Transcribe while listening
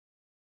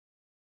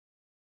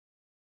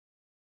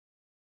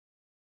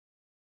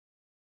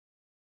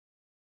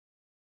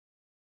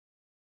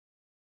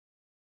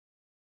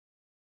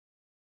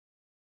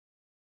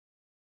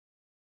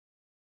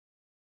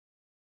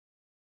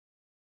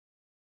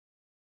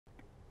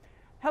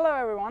Hello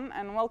everyone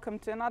and welcome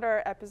to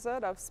another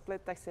episode of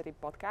Split Tech City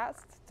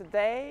podcast.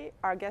 Today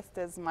our guest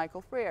is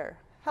Michael Freer.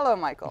 Hello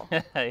Michael.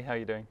 Hey, how are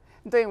you doing?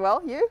 Doing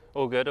well, you?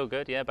 All good, all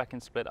good. Yeah, back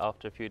in Split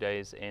after a few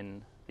days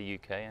in the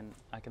UK and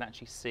I can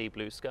actually see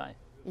blue sky.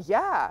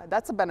 Yeah,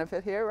 that's a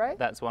benefit here, right?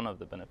 That's one of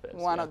the benefits.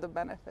 One of the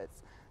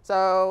benefits.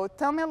 So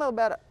tell me a little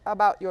bit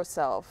about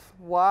yourself.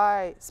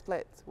 Why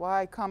Split?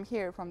 Why come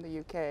here from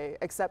the UK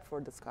except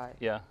for the sky?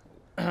 Yeah,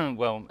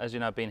 well, as you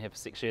know, I've been here for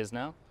 6 years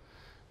now.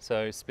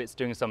 So Split's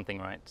doing something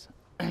right.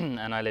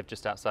 And I live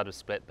just outside of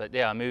Split. But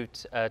yeah, I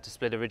moved to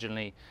Split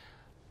originally.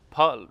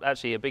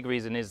 Actually, a big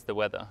reason is the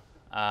weather,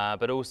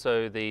 but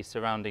also the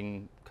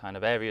surrounding kind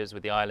of areas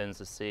with the islands,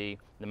 the sea,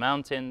 the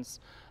mountains,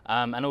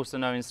 and also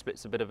knowing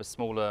Split's a bit of a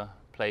smaller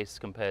place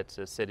compared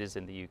to cities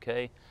in the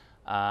UK,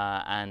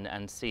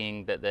 and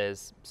seeing that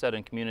there's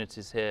certain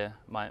communities here.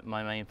 My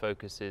main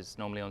focus is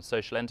normally on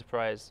social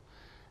enterprise,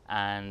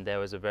 and there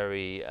was a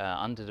very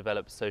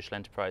underdeveloped social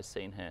enterprise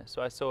scene here.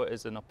 So I saw it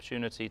as an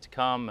opportunity to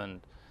come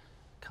and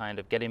kind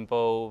of get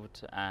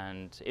involved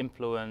and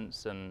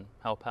influence and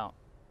help out.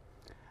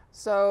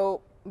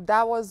 So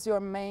that was your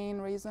main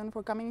reason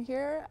for coming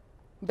here?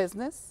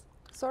 Business,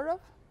 sort of?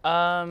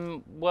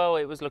 Well,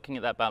 it was looking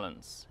at that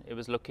balance. It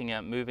was looking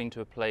at moving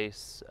to a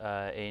place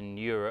in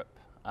Europe,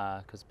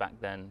 because back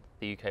then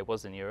the UK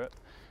was in Europe,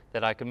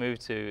 that I could move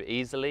to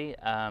easily,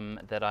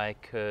 that I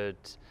could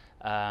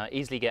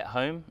easily get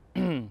home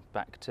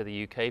back to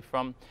the UK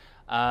from,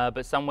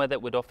 but somewhere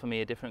that would offer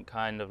me a different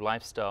kind of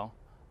lifestyle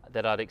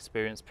that I'd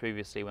experienced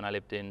previously when I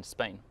lived in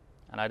Spain.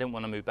 And I didn't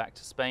want to move back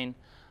to Spain.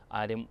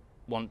 I didn't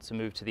want to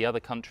move to the other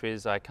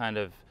countries. I kind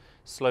of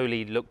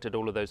slowly looked at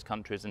all of those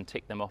countries and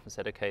ticked them off and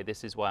said, okay,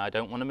 this is why I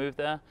don't want to move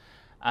there.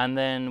 And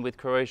then with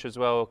Croatia as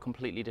well, a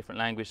completely different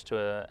language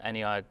to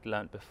any I'd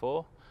learnt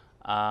before.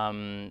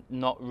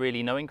 Not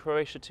really knowing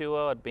Croatia too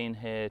well. I'd been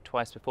here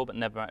twice before, but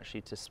never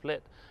actually to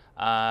Split.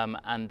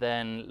 And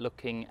then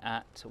looking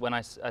at, when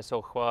I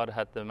saw Hvar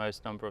had the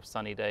most number of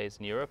sunny days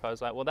in Europe, I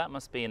was like, well, that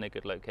must be in a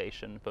good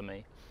location for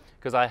me,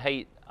 because I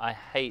hate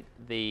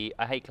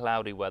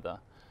cloudy weather.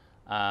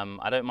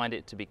 I don't mind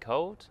it to be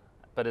cold,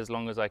 but as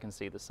long as I can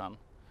see the sun.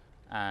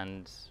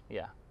 And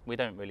yeah, we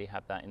don't really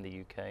have that in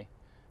the UK.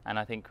 And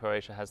I think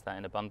Croatia has that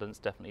in abundance,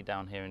 definitely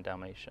down here in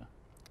Dalmatia.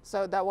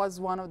 So that was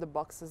one of the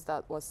boxes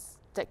that was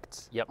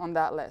ticked on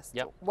that list.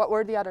 Yep. What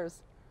were the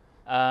others?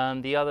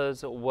 The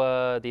others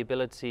were the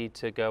ability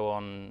to go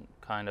on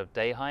kind of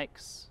day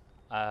hikes.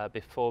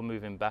 Before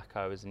moving back,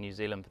 I was in New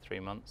Zealand for 3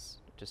 months,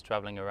 just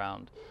traveling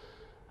around.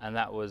 And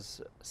that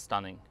was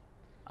stunning.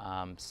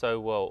 So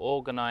well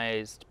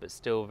organized, but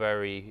still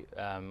very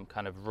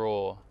kind of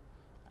raw.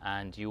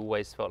 And you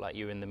always felt like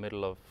you were in the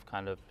middle of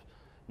kind of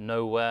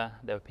nowhere.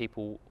 There were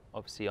people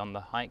obviously on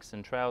the hikes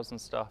and trails and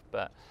stuff,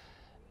 but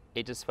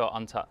it just felt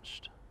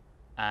untouched.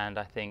 And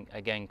I think,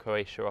 again,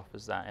 Croatia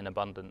offers that in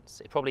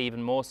abundance. Probably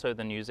even more so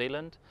than New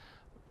Zealand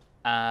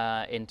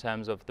in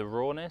terms of the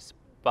rawness,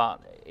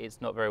 but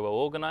it's not very well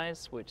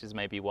organized, which is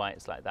maybe why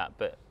it's like that.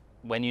 But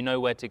when you know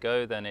where to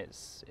go, then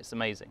it's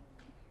amazing.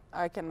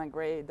 I can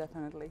agree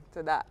definitely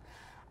to that.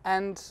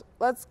 And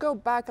let's go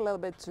back a little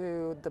bit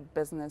to the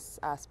business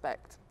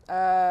aspect.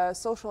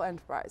 Social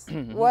enterprise.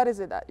 What is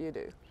it that you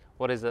do?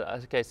 What is it?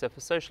 Okay, so for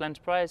social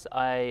enterprise,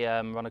 I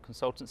run a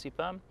consultancy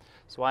firm.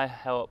 So I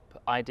help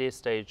idea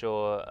stage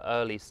or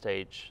early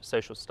stage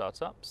social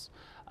startups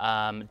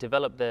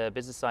develop their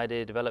business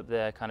idea, develop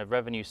their kind of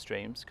revenue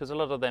streams, because a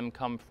lot of them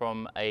come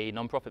from a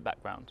non-profit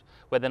background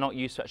where they're not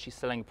used to actually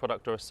selling a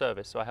product or a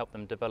service. So I help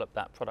them develop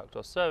that product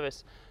or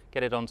service,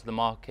 get it onto the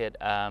market,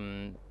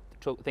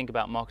 think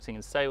about marketing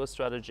and sales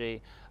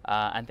strategy,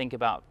 and think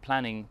about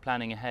planning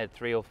ahead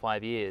 3 or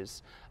 5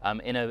 years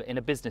in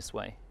a business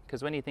way.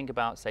 Because when you think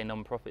about, say,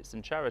 non-profits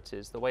and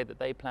charities, the way that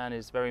they plan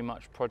is very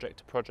much project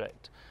to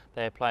project.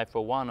 They apply for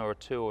a 1 or a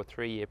 2 or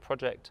 3 year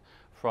project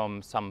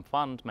from some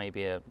fund,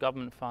 maybe a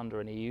government fund or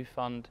an EU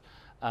fund.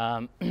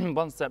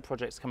 Once that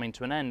project's coming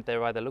to an end,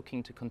 they're either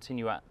looking to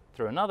continue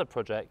through another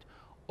project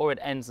or it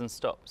ends and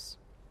stops.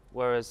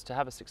 Whereas to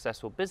have a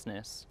successful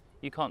business,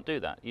 you can't do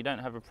that. You don't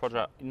have a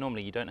product,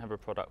 normally you don't have a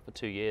product for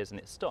 2 years and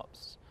it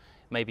stops.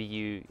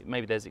 Maybe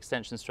there's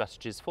extension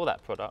strategies for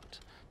that product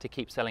to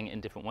keep selling it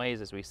in different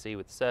ways, as we see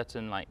with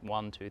certain, like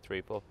 1, 2,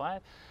 3, 4,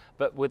 5.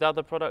 But with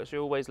other products,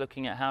 you're always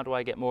looking at how do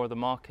I get more of the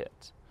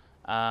market.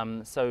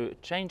 So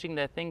changing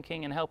their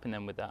thinking and helping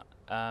them with that.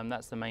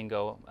 That's the main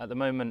goal. At the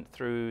moment,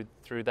 through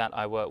that,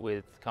 I work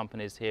with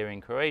companies here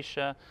in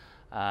Croatia,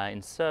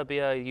 in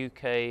Serbia,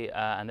 UK,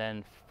 and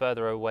then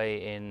further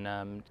away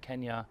in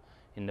Kenya,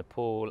 in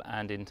Nepal,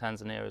 and in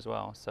Tanzania as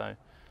well. So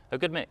a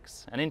good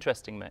mix, an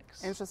interesting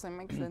mix. Interesting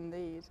mix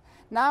indeed.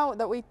 Now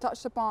that we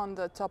touched upon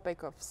the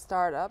topic of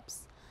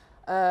startups,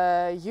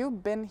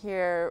 you've been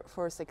here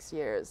for 6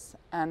 years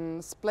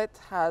and Split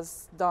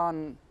has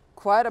done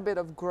quite a bit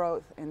of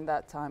growth in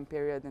that time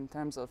period in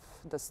terms of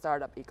the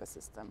startup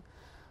ecosystem.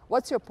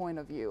 What's your point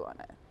of view on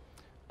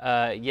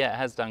it? Yeah, it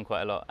has done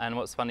quite a lot. And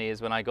what's funny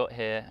is when I got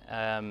here,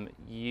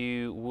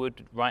 you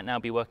would right now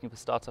be working for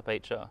Startup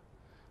HR.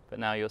 but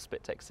now you're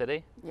Split Tech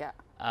City. Yeah.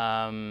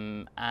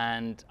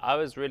 And I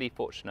was really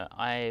fortunate.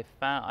 I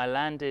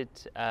landed,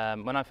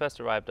 when I first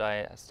arrived,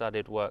 I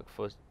started work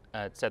for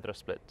Cedra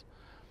Split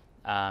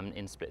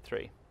in Split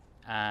 3.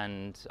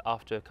 And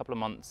after a couple of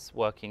months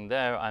working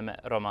there, I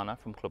met Romana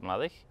from Club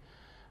Mladých.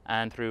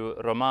 And through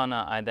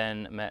Romana, I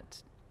then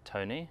met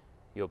Tony,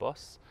 your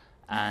boss,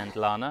 and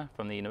Lana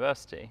from the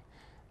university.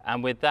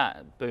 And with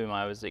that, boom,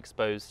 I was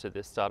exposed to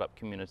this startup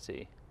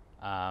community,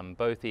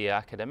 both the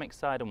academic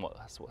side and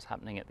what's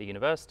happening at the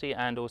university,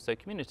 and also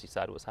community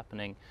side, what's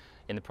happening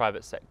in the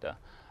private sector.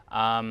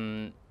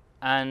 And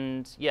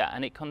yeah,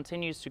 and it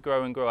continues to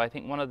grow and grow. I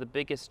think one of the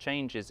biggest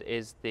changes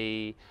is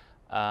the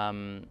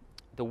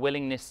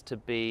willingness to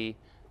be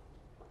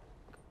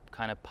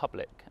kind of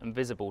public and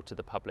visible to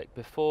the public.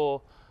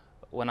 Before,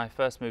 when I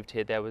first moved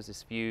here, there was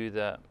this view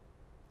that,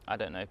 I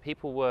don't know,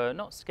 people were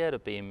not scared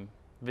of being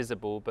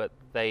visible, but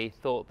they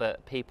thought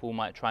that people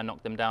might try and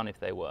knock them down if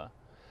they were.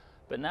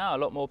 But now a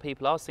lot more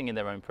people are singing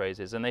their own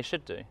praises, and they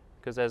should do,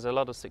 because there's a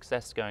lot of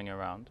success going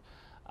around.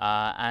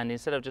 And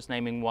instead of just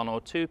naming 1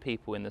 or 2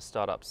 people in the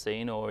startup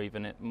scene, or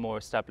even a more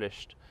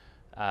established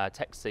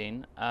tech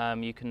scene,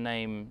 you can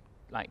name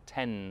like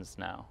tens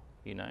now.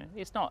 You know,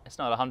 it's not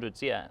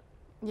hundreds yet.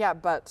 Yeah,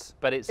 but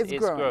it's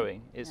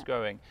growing. It's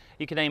growing.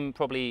 You can name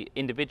probably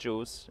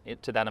individuals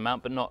to that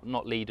amount, but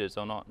not leaders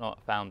or not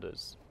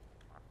founders.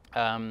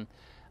 And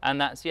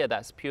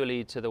that's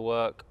purely to the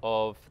work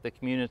of the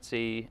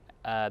community,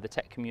 the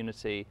tech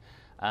community,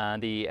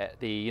 the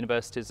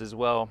universities as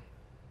well,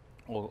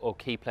 or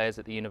key players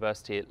at the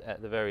university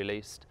at the very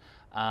least,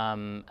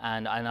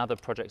 and other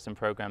projects and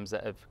programs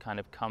that have kind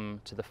of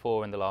come to the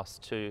fore in the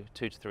last 2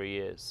 to 3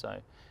 years.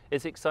 So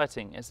it's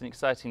exciting. It's an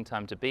exciting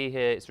time to be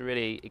here. It's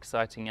really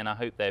exciting, and I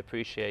hope they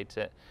appreciate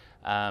it.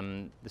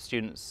 The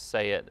students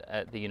say it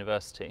at the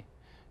university,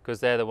 because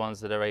they're the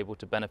ones that are able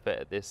to benefit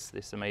at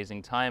this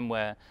amazing time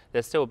where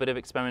there's still a bit of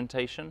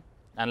experimentation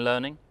and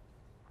learning,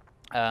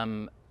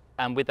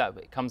 and with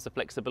that comes the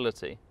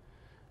flexibility,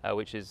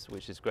 which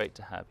is great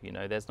to have. You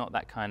know, there's not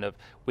that kind of,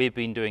 we've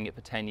been doing it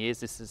for 10 years,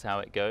 this is how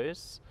it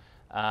goes.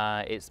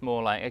 It's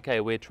more like, okay,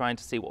 we're trying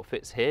to see what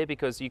fits here,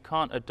 because you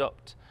can't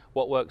adopt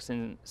what works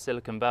in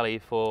Silicon Valley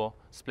for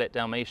Split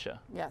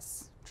Dalmatia.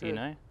 yes, true. You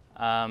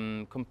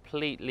know,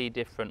 completely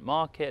different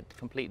market,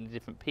 completely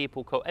different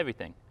people,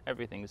 everything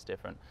is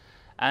different.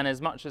 And as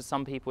much as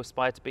some people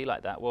aspire to be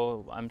like that,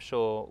 well, I'm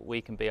sure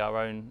we can be our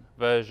own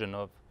version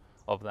of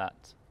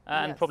that,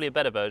 and Yes. probably a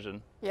better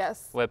version,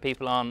 Yes. where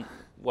people aren't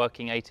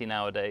working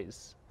 18-hour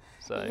days.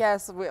 So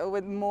Yes,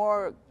 with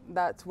more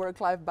that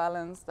work-life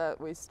balance that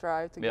we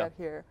strive to Yeah. get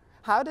here.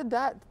 How did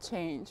that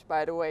change,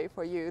 by the way,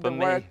 for you, For the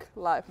me?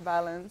 work-life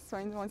balance?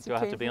 Once do you I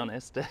have came to be here?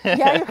 honest?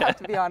 Yeah, you have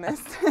to be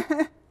honest.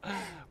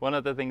 One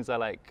of the things I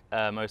like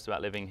most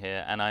about living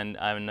here, and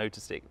I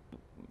noticed it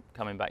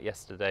coming back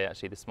yesterday,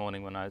 actually this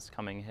morning when I was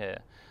coming here,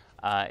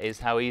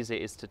 is how easy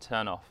it is to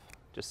turn off,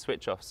 just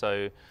switch off.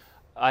 So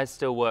I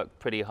still work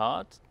pretty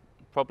hard,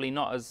 probably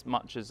not as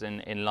much as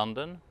in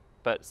London,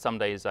 but some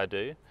days I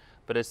do.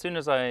 But as soon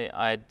as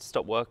I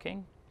stop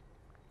working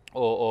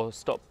or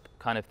stop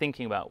kind of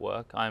thinking about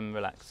work, I'm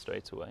relaxed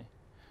straight away.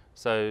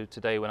 So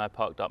today when I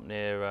parked up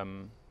near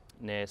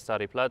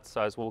Stari Platz,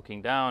 I was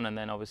walking down, and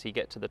then obviously you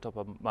get to the top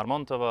of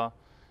Marmontova,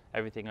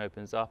 everything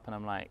opens up, and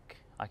I'm like,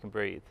 I can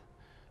breathe.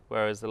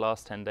 Whereas the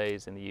last 10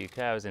 days in the UK,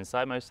 I was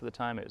inside most of the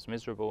time, it was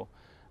miserable.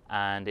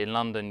 And in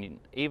London,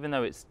 even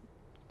though it's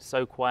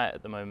so quiet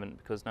at the moment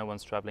because no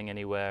one's traveling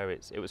anywhere,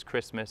 it was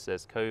Christmas,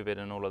 there's COVID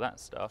and all of that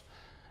stuff,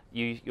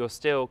 you're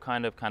still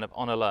kind of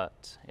on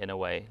alert in a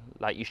way,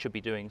 like you should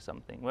be doing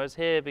something. Whereas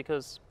here,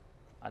 because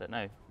I don't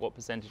know what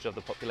percentage of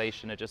the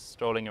population are just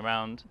strolling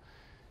around,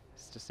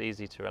 it's just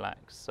easy to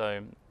relax.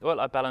 So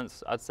work-life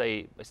balance, I'd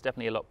say it's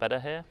definitely a lot better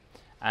here.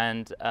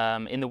 And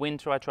in the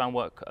winter, I try and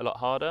work a lot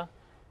harder,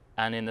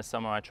 and in the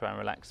summer, I try and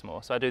relax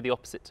more. So I do the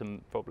opposite to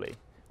probably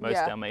most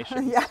Yeah.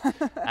 Dalmatians. Yeah.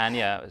 And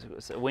yeah,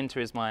 so winter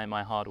is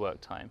my hard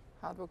work time.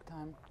 Hard work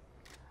time.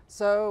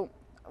 So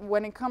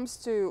when it comes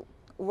to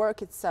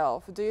work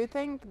itself, do you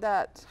think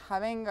that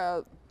having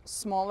a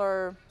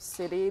smaller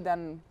city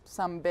than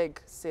some big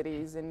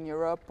cities in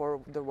Europe or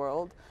the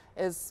world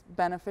is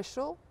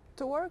beneficial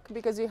to work,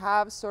 because you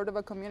have sort of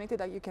a community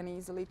that you can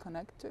easily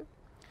connect to?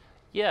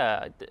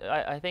 Yeah,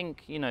 I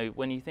think, you know,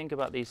 when you think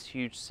about these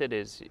huge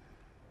cities,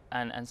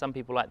 and some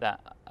people like that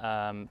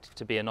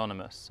to be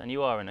anonymous, and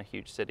you are in a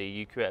huge city,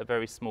 you create a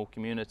very small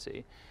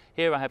community.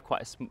 Here I have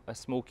quite a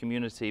small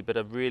community, but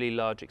a really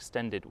large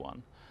extended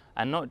one.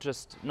 And not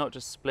just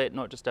Split,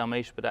 not just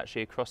Dalmatia, but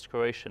actually across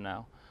Croatia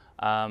now.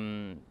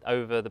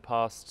 Over the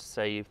past,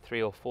 say,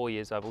 3 or 4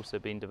 years, I've also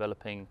been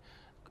developing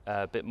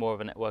a bit more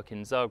of a network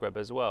in Zagreb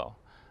as well.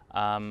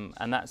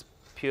 And that's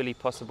purely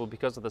possible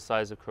because of the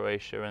size of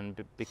Croatia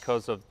and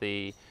because of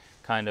the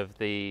kind of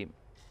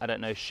I don't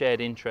know,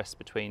 shared interest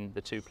between the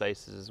two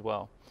places as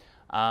well.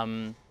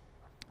 And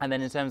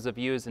then in terms of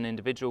you as an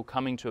individual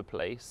coming to a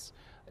place,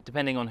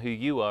 depending on who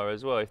you are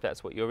as well, if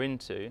that's what you're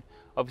into,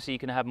 obviously you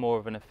can have more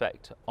of an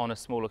effect on a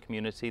smaller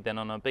community than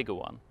on a bigger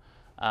one.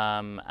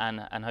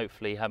 and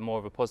hopefully have more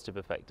of a positive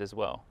effect as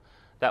well.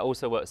 That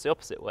also works the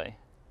opposite way.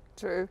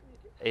 True.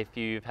 If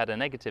you've had a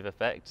negative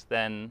effect,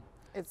 then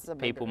It's a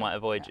people bigger- might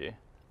avoid yeah. you.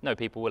 No,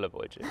 people will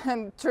avoid you.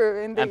 And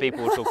true, indeed. And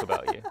people will talk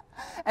about you.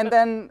 And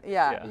then,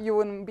 Yeah. you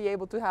wouldn't be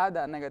able to have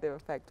that negative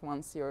effect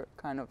once you're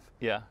kind of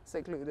Yeah,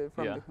 secluded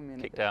from yeah, the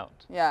community. kicked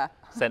out, Yeah.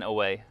 sent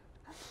away.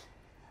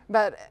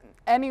 But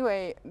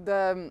anyway,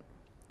 the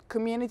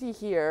community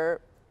here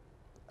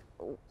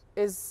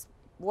is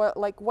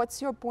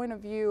what's your point of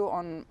view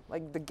on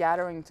like the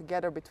gathering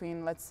together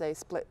between, let's say,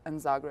 Split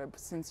and Zagreb,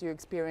 since you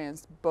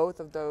experienced both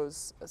of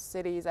those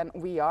cities, and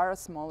we are a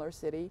smaller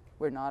city,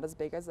 we're not as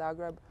big as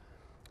Zagreb.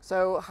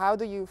 So how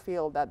do you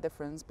feel that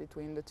difference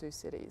between the two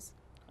cities?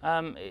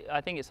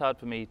 I think it's hard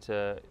for me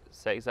to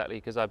say exactly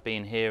because I've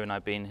been here and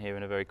I've been here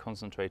in a very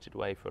concentrated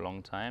way for a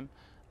long time.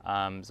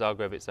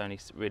 Zagreb, it's only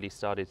really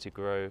started to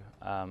grow,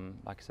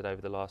 like I said,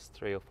 over the last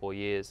 3 or 4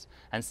 years,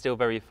 and still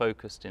very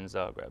focused in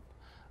Zagreb.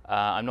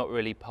 I'm not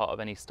really part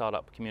of any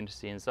startup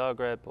community in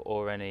Zagreb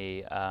or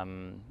any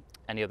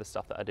other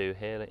stuff that I do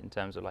here in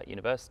terms of like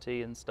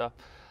university and stuff.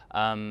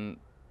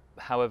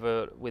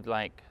 However, with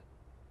like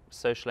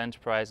social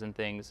enterprise and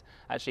things,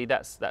 actually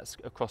that's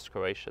across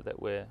Croatia that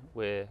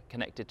we're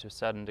connected to a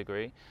certain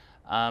degree.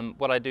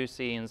 What I do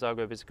see in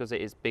Zagreb is because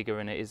it is bigger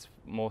and it is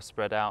more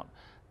spread out,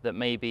 that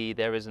maybe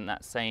there isn't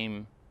that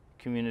same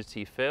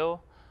community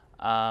feel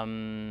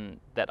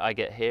that I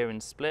get here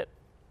in Split.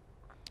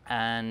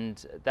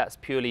 And that's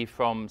purely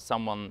from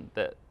someone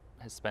that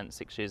has spent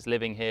 6 years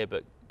living here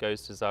but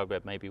goes to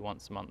Zagreb maybe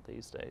once a month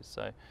these days.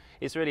 So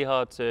it's really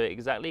hard to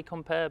exactly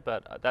compare,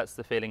 but that's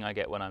the feeling I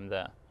get when I'm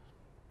there.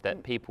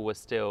 That people were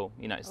still,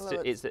 you know,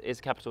 it's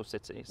a capital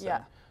city. So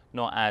yeah.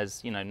 Not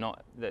as, you know,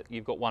 not that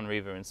you've got one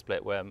river in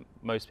Split where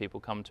most people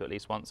come to at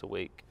least once a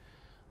week.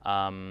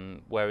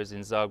 Whereas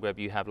in Zagreb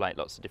you have like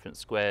lots of different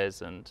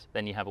squares, and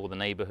then you have all the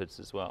neighborhoods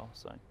as well.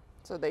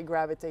 So they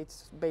gravitate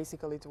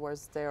basically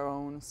towards their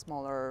own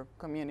smaller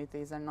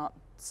communities and not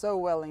so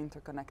well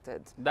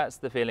interconnected. That's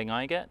the feeling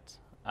I get,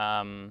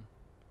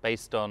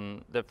 based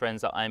on the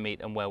friends that I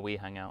meet and where we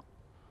hang out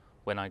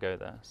when I go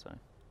there. So.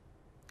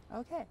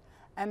 Okay,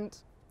 and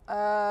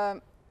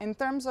in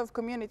terms of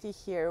community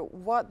here,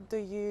 what do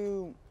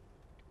you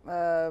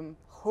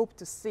hope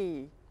to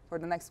see for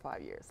the next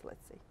 5 years,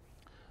 let's say?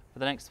 For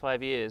the next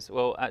 5 years,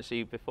 well,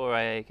 actually,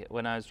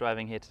 when I was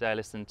driving here today, I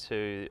listened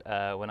to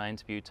when I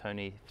interviewed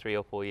Tony 3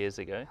 or 4 years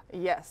ago.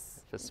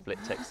 Yes. For Split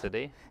Tech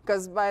City.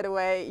 Because, by the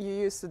way, you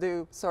used to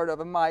do sort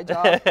of my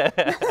job.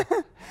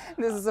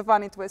 This is a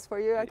funny twist for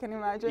you, I can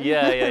imagine.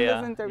 Yeah.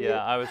 This interview.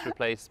 Yeah, I was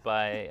replaced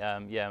by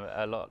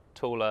a lot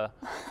taller,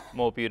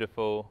 more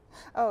beautiful.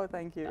 Oh,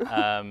 thank you.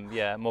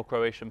 More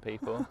Croatian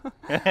people.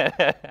 So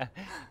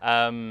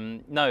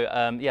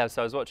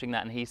I was watching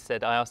that, and he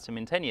said, I asked him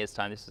in 10 years'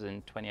 time, this was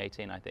in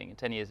 2018, I think, in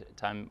 10 years'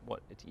 time,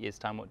 what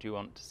do you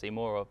want to see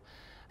more of?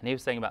 And he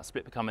was saying about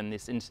Split becoming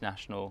this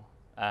international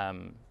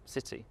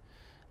city.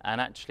 And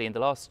actually, in the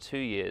last 2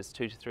 years,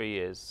 2 to 3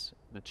 years,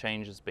 the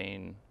change has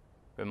been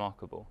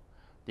remarkable.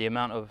 The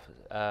amount of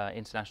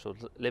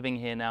internationals living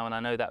here now, and I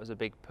know that was a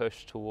big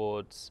push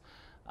towards,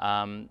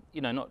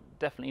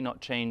 definitely not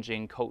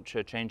changing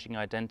culture, changing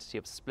identity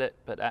of Split,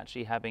 but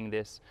actually having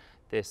this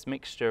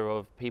mixture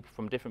of people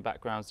from different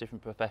backgrounds,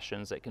 different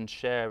professions that can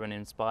share and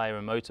inspire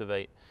and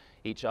motivate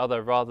each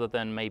other, rather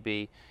than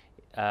maybe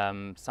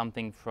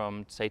something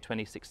from, say,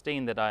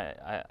 2016 that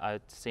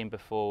I'd seen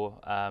before,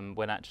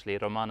 when actually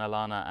Romana,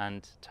 Lana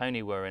and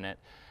Tony were in it,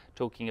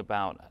 talking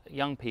about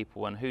young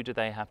people and who do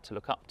they have to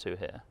look up to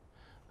here.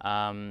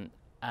 And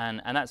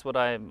that's what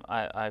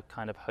I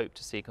kind of hope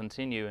to see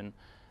continue,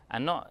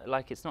 and not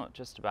like, it's not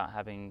just about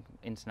having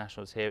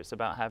internationals here, it's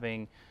about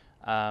having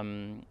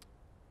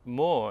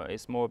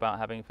it's more about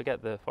having,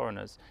 forget the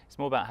foreigners, it's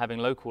more about having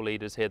local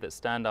leaders here that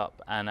stand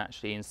up and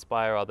actually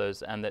inspire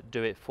others and that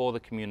do it for the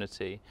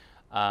community,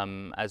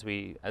 as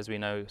we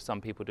know some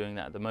people doing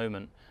that at the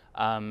moment,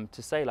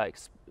 to say like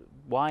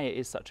why it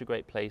is such a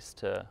great place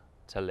to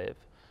live,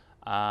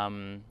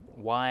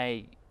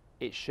 why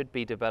it should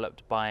be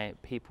developed by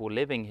people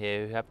living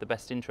here who have the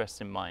best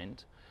interests in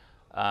mind,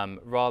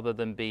 rather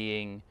than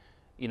being,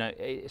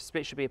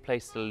 Split should be a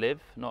place to live,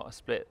 not a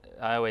Split.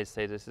 I always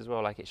say this as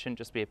well, like it shouldn't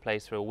just be a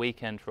place for a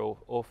weekend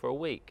or for a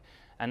week.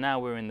 And now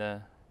we're in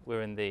the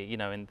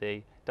in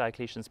the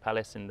Diocletian's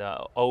Palace, in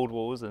the old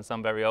walls, and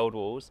some very old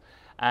walls,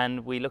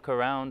 and we look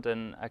around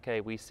and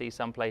okay, we see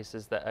some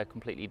places that are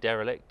completely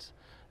derelict,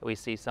 we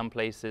see some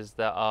places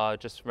that are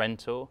just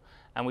rental,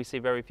 and we see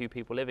very few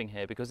people living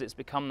here because it's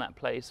become that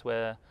place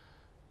where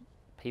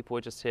people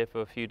are just here for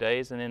a few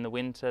days, and in the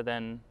winter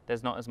then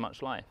there's not as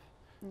much life.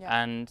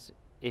 Yeah. And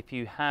if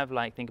you have,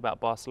 like, think about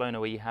Barcelona,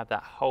 where you have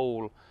that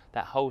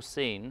whole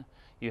scene,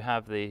 you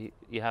have the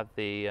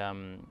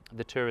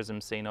tourism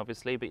scene,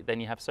 obviously, but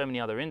then you have so many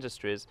other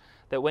industries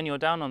that when you're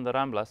down on the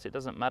Ramblas, it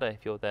doesn't matter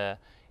if you're there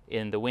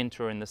in the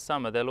winter or in the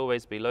summer, there'll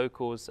always be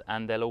locals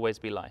and there'll always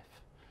be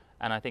life.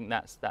 And I think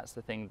that's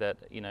the thing that,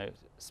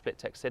 Split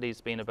Tech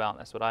City's been about,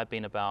 that's what I've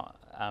been about,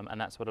 and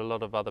that's what a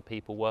lot of other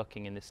people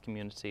working in this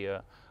community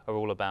are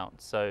all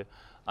about. So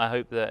I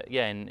hope that,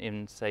 yeah,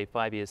 in say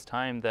 5 years'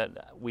 time,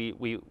 that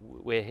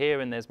we're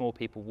here and there's more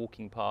people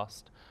walking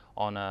past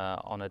on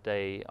a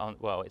day,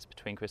 well, it's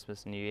between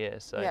Christmas and New Year.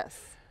 So,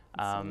 Yes.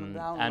 It's on the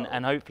download.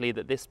 and hopefully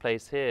that this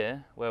place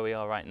here, where we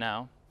are right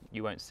now,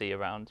 you won't see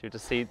around, you'll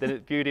just see the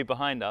beauty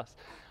behind us,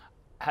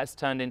 has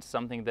turned into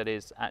something that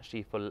is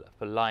actually for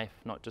life,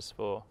 not just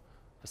for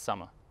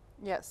summer.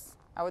 Yes,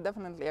 I would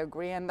definitely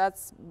agree, and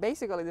that's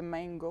basically the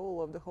main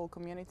goal of the whole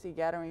community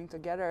gathering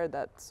together,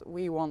 that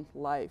we want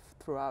life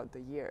throughout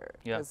the year,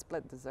 because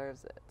Split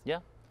deserves it. Yeah,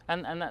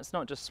 and that's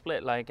not just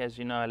Split. Like, as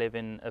you know, I live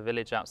in a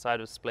village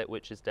outside of Split,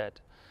 which is dead.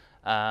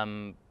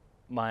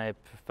 My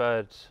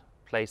preferred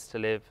place to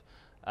live,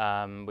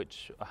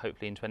 which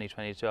hopefully in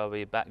 2022 I'll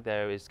be back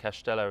there, is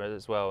Castella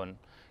as well. And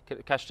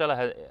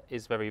Castella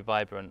is very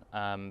vibrant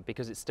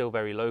because it's still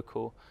very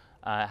local.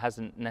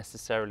 Hasn't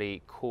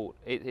necessarily caught,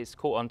 it's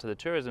caught onto the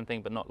tourism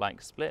thing, but not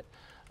like Split.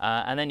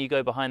 And then you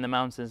go behind the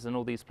mountains and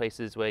all these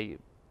places where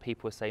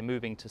people are, say,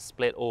 moving to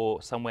Split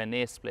or somewhere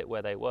near Split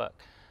where they work.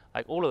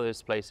 Like, all of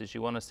those places,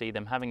 you want to see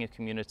them having a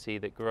community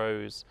that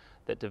grows,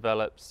 that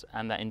develops,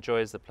 and that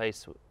enjoys the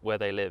place where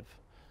they live.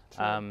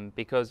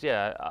 Because,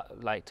 yeah,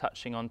 like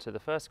touching on to the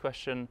first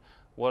question,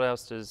 what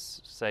else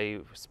does, say,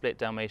 Split,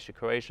 Dalmatia,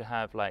 Croatia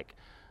have? Like,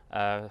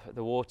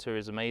 the water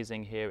is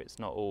amazing here. It's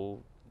not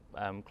all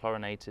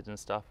chlorinated and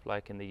stuff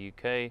like in the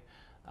UK.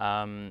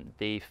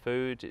 The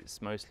food,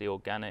 it's mostly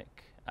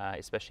organic,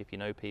 especially if you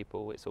know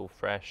people. It's all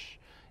fresh.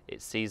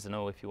 It's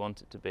seasonal if you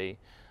want it to be.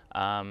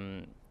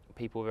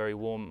 People are very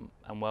warm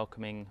and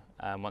welcoming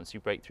once you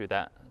break through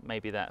that,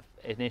 maybe that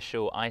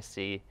initial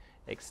icy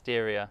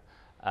exterior,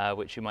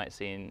 which you might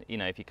see in, you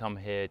know, if you come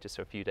here just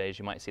for a few days,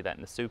 you might see that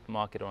in the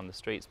supermarket or on the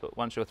streets. But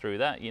once you're through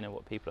that, you know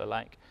what people are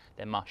like.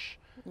 They're mush.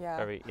 Yeah,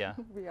 very, yeah.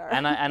 we are.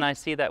 And I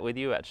see that with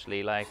you,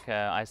 actually. Like,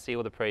 I see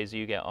all the praise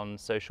you get on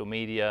social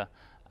media,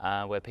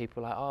 where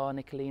people are like, oh,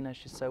 Nicolina,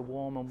 she's so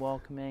warm and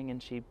welcoming,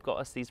 and she got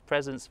us these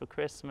presents for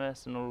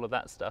Christmas and all of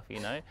that stuff, you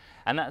know.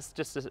 And that's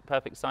just a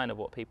perfect sign of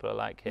what people are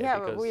like here. Yeah,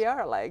 but we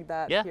are like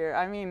that here.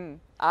 I mean,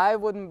 I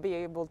wouldn't be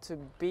able to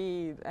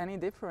be any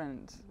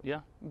different.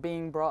 Yeah.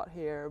 Being brought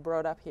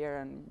up here,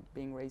 and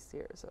being raised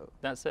here. So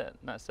that's it.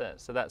 That's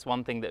it. So that's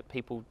one thing that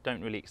people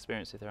don't really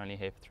experience if they're only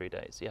here for 3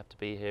 days. You have to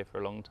be here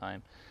for a long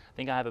time. I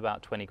think I have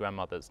about 20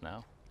 grandmothers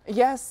now.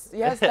 Yes,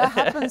 that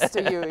happens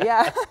to you,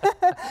 yeah.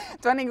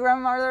 20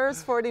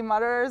 grandmothers, 40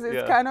 mothers,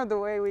 it's kind of the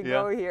way we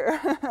go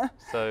here.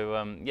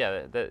 So,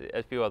 yeah,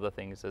 a few other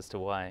things as to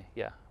why,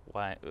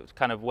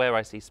 kind of where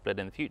I see Split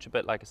in the future,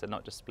 but like I said,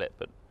 not just Split,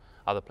 but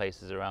other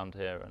places around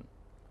here and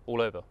all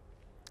over.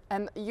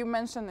 And you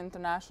mentioned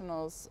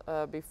internationals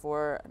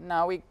before.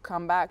 Now we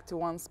come back to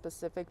one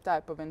specific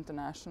type of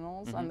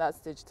internationals, and that's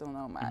digital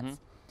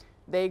nomads.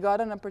 They got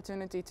an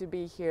opportunity to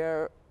be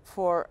here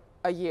for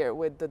a year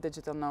with the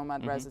digital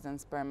nomad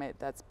residence permit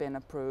that's been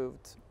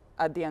approved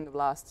at the end of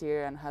last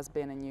year and has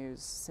been in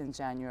use since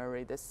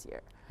January this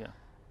year. Yeah.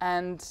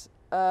 And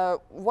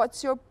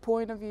what's your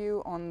point of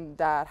view on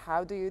that?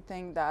 How do you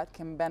think that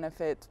can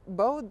benefit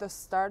both the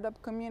startup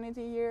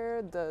community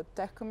here, the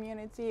tech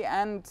community,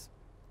 and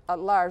at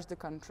large the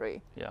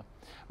country? Yeah.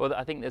 Well,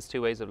 I think there's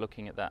two ways of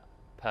looking at that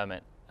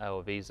permit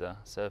or visa.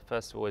 So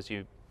first of all, as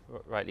you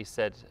rightly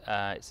said,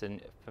 it's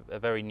a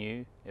very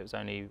new. It was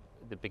only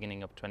the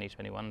beginning of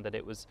 2021 that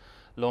it was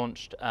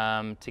launched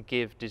to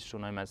give digital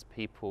nomads,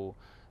 people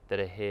that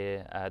are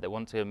here that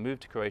want to move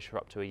to Croatia for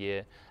up to a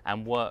year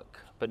and work,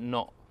 but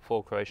not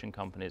for Croatian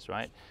companies,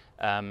 right?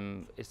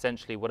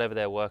 Essentially, whatever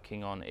they're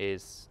working on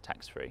is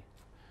tax-free.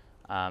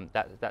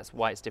 That's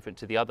why it's different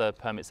to the other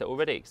permits that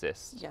already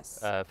exist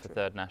for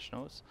third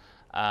nationals.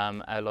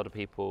 A lot of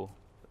people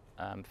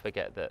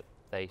forget that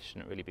they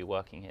shouldn't really be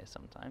working here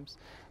sometimes,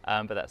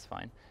 but that's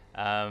fine.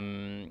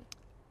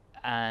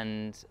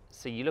 And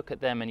so you look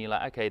at them and you're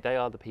like, okay, they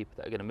are the people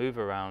that are going to move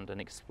around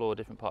and explore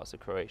different parts of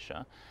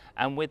Croatia.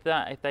 And with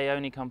that, if they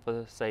only come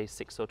for, say,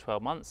 6 or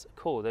 12 months,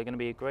 cool, they're going to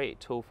be a great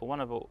tool for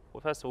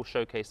first of all,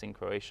 showcasing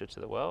Croatia to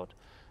the world,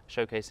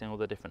 showcasing all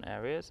the different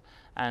areas.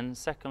 And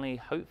secondly,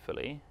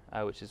 hopefully,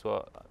 which is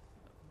what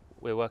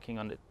we're working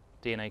on at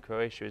DNA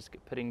Croatia, is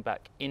putting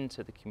back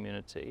into the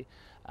community,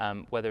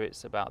 whether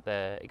it's about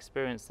their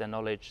experience, their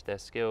knowledge, their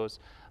skills.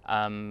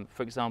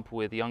 For example,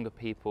 with younger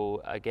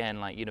people,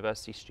 again, like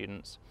university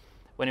students,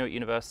 when you're at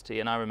university,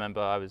 and I remember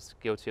I was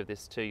guilty of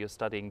this too, you're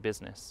studying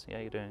business,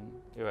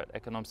 you're at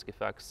Ekonomski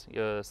Faks,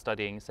 you're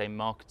studying, say,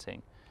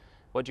 marketing.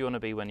 What do you want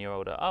to be when you're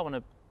older? I want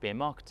to be in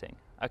marketing.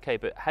 Okay,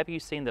 but have you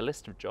seen the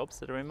list of jobs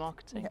that are in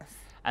marketing? Yes.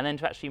 And then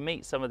to actually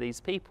meet some of these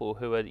people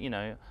who are, you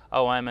know,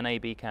 oh, I'm an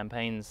A/B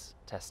campaigns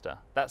tester.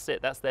 That's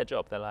it, that's their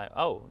job. They're like,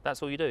 oh,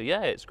 that's all you do?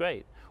 Yeah, it's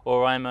great.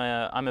 Or I'm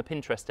a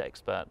Pinterest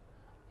expert.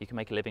 You can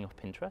make a living off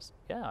Pinterest?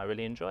 Yeah, I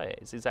really enjoy it.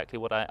 It's exactly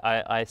what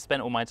I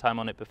spent all my time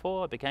on it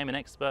before, I became an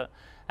expert,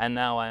 and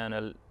now I earn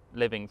a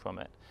living from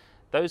it.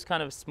 Those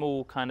kind of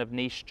small kind of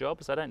niche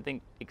jobs I don't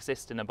think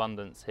exist in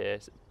abundance here.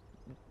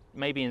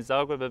 Maybe in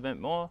Zagreb a bit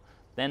more,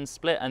 then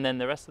Split, and then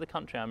the rest of the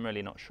country I'm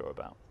really not sure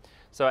about.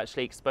 So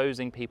actually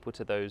exposing people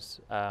to those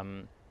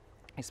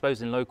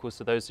exposing locals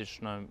to those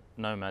digital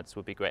nomads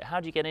would be great. How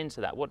do you get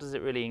into that? What does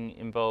it really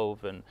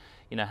involve? And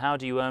how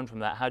do you earn from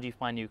that? How do you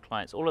find new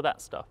clients? All of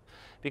that stuff.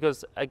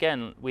 Because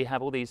again, we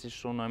have all these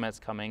digital nomads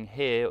coming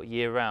here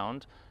year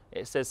round.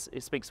 It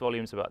speaks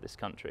volumes about this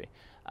country.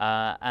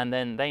 And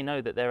then they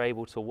know that they're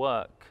able to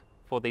work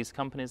for these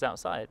companies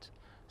outside.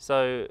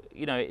 So,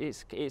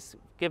 it's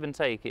give and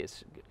take.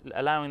 It's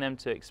allowing them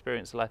to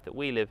experience the life that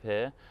we live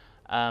here,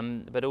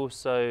 but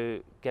also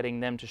getting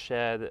them to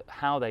share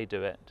how they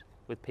do it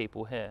with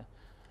people here.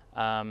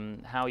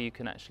 How you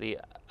can actually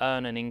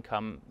earn an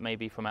income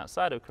maybe from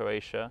outside of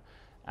Croatia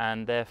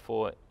and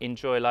therefore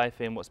enjoy life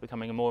in what's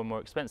becoming a more and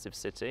more expensive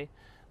city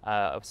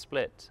of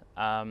Split.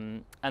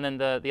 And then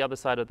the other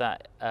side of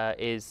that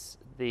is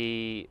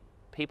the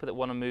people that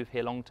want to move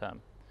here long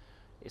term.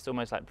 It's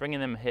almost like bringing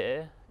them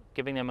here,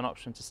 giving them an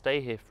option to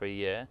stay here for a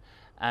year,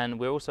 and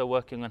we're also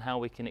working on how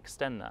we can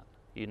extend that.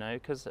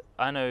 Because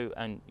I know,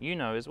 and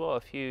as well,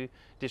 a few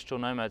digital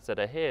nomads that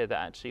are here that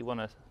actually want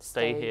to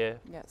stay here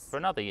for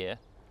another year,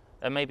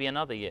 and maybe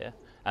another year,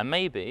 and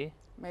maybe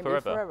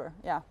forever.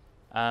 Yeah.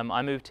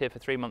 I moved here for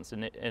 3 months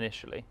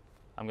initially.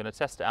 I'm going to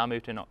test it out. I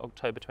moved in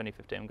October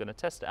 2015. I'm going to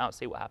test it out,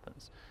 see what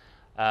happens.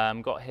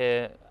 Got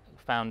here,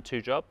 found 2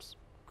 jobs.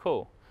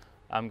 Cool.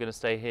 I'm going to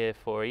stay here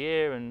for a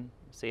year and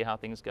see how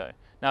things go.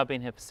 Now I've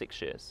been here for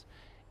 6 years.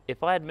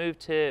 If I had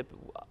moved here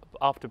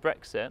after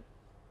Brexit,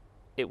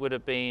 it would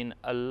have been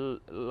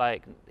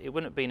it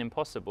wouldn't have been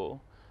impossible,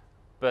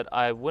 but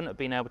I wouldn't have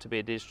been able to be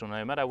a digital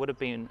nomad. I would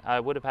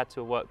have had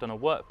to have worked on a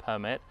work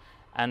permit,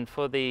 and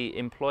for the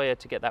employer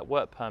to get that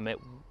work permit,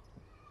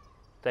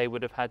 they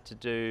would have had to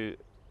do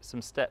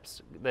some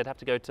steps. They'd have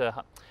to go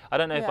to, I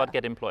don't know if I'd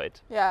get employed,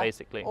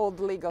 basically. All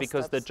the legal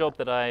because steps. the job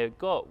that I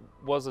got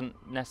wasn't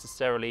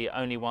necessarily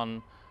only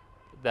one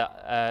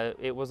that,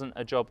 it wasn't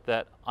a job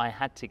that I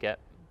had to get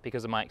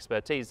because of my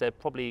expertise. There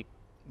probably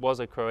was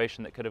a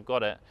Croatian that could have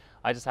got it.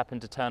 I just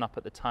happened to turn up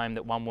at the time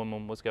that one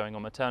woman was going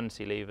on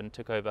maternity leave and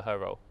took over her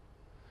role.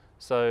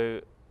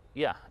 So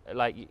yeah,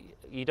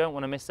 you don't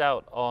want to miss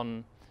out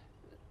on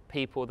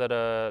people that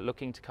are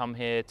looking to come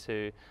here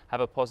to have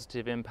a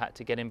positive impact,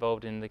 to get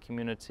involved in the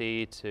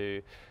community,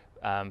 to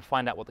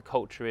find out what the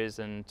culture is,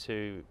 and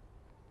to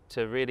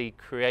really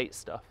create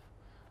stuff.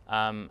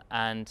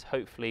 And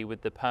hopefully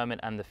with the permit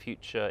and the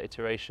future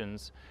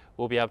iterations,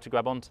 we'll be able to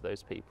grab onto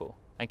those people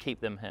and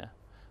keep them here.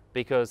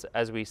 Because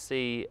as we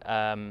see,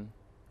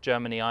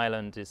 Germany,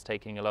 Ireland is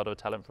taking a lot of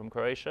talent from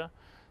Croatia.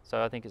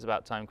 So I think it's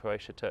about time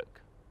Croatia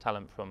took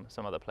talent from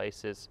some other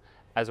places,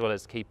 as well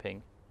as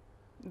keeping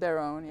their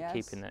own, yes.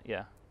 Keeping it,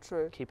 yeah.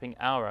 True. Keeping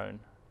our own.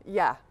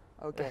 Yeah,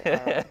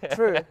 okay,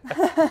 true.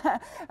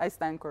 I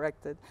stand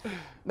corrected.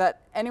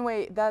 But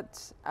anyway,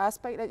 that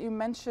aspect that you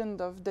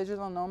mentioned of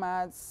digital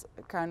nomads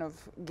kind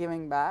of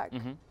giving back,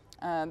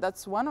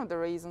 that's one of the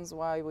reasons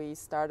why we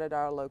started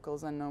our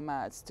Locals and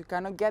Nomads, to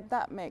kind of get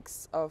that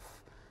mix of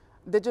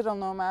digital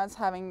nomads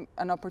having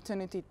an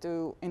opportunity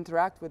to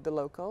interact with the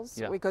locals,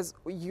 because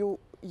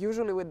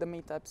usually with the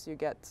meetups you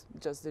get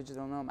just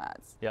digital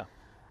nomads. Yeah.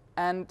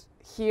 And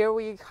here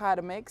we had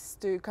a mix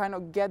to kind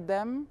of get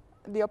them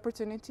the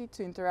opportunity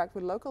to interact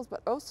with locals,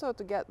 but also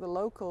to get the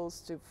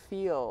locals to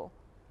feel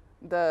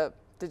the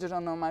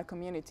digital nomad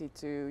community,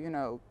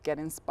 to get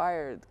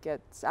inspired,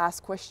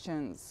 ask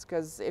questions.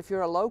 Because if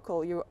you're a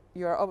local,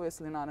 you're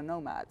obviously not a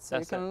nomad, so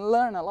you can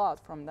learn a lot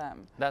from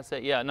them. That's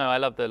it. Yeah. No, I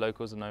love the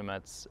Locals and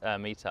Nomads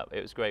meetup.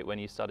 It was great when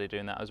you started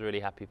doing that. I was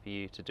really happy for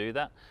you to do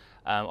that.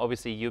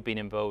 Obviously, you've been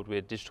involved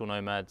with digital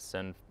nomads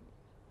and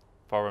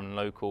foreign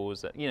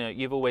locals.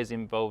 You've always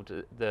involved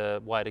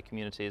the wider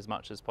community as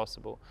much as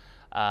possible,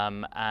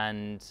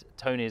 and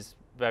Tony's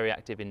very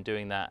active in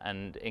doing that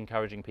and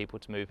encouraging people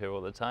to move here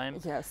all the time.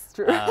 Yes,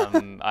 true.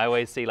 I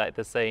always see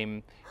the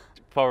same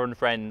foreign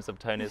friends of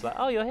Tony's,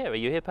 oh, you're here? Are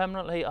you here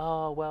permanently?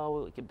 Oh,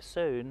 well,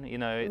 soon.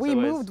 It's we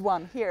moved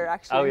one here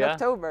actually in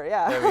October.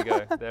 Yeah. There we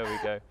go. There we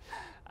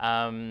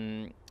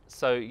go.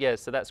 So yeah,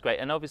 so that's great.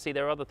 And obviously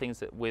there are other things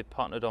that we've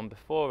partnered on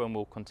before and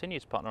will continue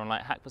to partner on,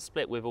 like Hack for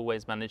Split. We've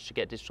always managed to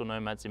get digital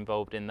nomads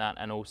involved in that,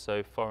 and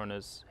also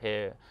foreigners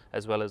here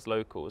as well as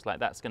locals.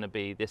 That's going to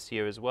be this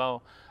year as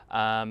well.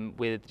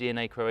 With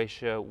DNA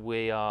Croatia,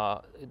 we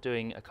are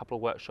doing a couple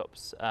of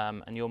workshops,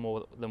 and you're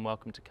more than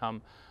welcome to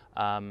come,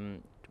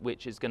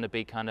 which is going to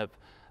be kind of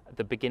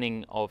the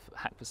beginning of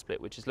Hack for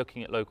Split, which is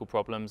looking at local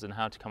problems and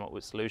how to come up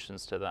with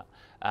solutions to that.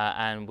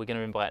 And we're going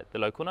to invite the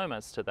local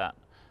nomads to that.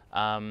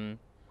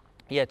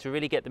 Yeah, to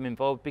really get them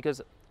involved,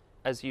 because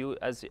as you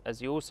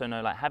also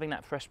know, having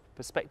that fresh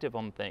perspective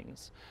on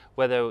things,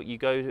 whether you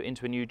go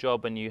into a new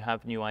job and you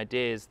have new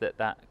ideas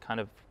that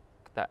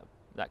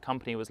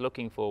company was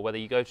looking for, whether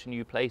you go to a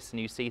new place and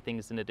you see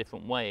things in a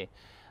different way,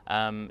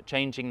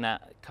 changing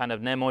that kind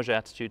of ne može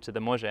attitude to the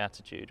može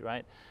attitude,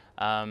 right?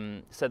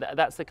 So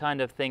that's the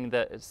kind of thing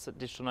that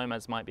digital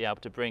nomads might be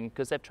able to bring,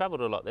 because they've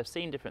traveled a lot, they've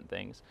seen different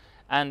things,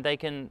 and they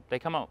can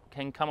come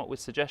up with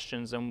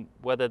suggestions, and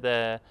whether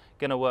they're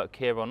going to work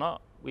here or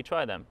not, we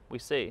try them, we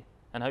see,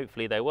 and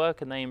hopefully they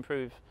work and they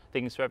improve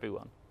things for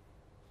everyone.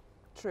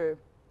 True.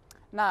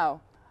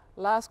 Now,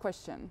 last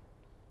question.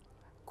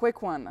 quick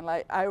one.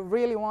 Like, I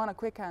really want a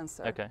quick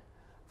answer. Okay.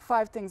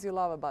 5 things you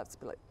love about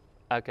Split.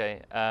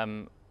 Okay.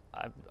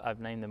 I've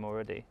named them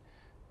already.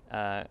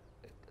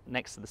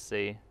 Next to the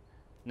sea,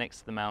 next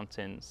to the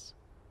mountains,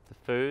 the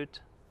food,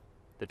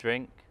 the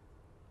drink,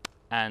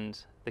 and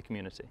the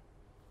community.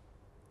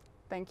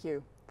 Thank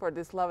you for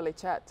this lovely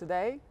chat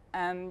today.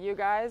 And you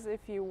guys,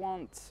 if you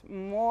want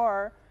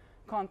more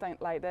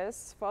content like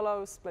this,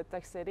 follow Split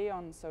Tech City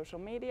on social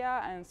media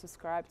and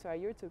subscribe to our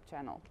YouTube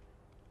channel.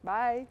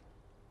 Bye.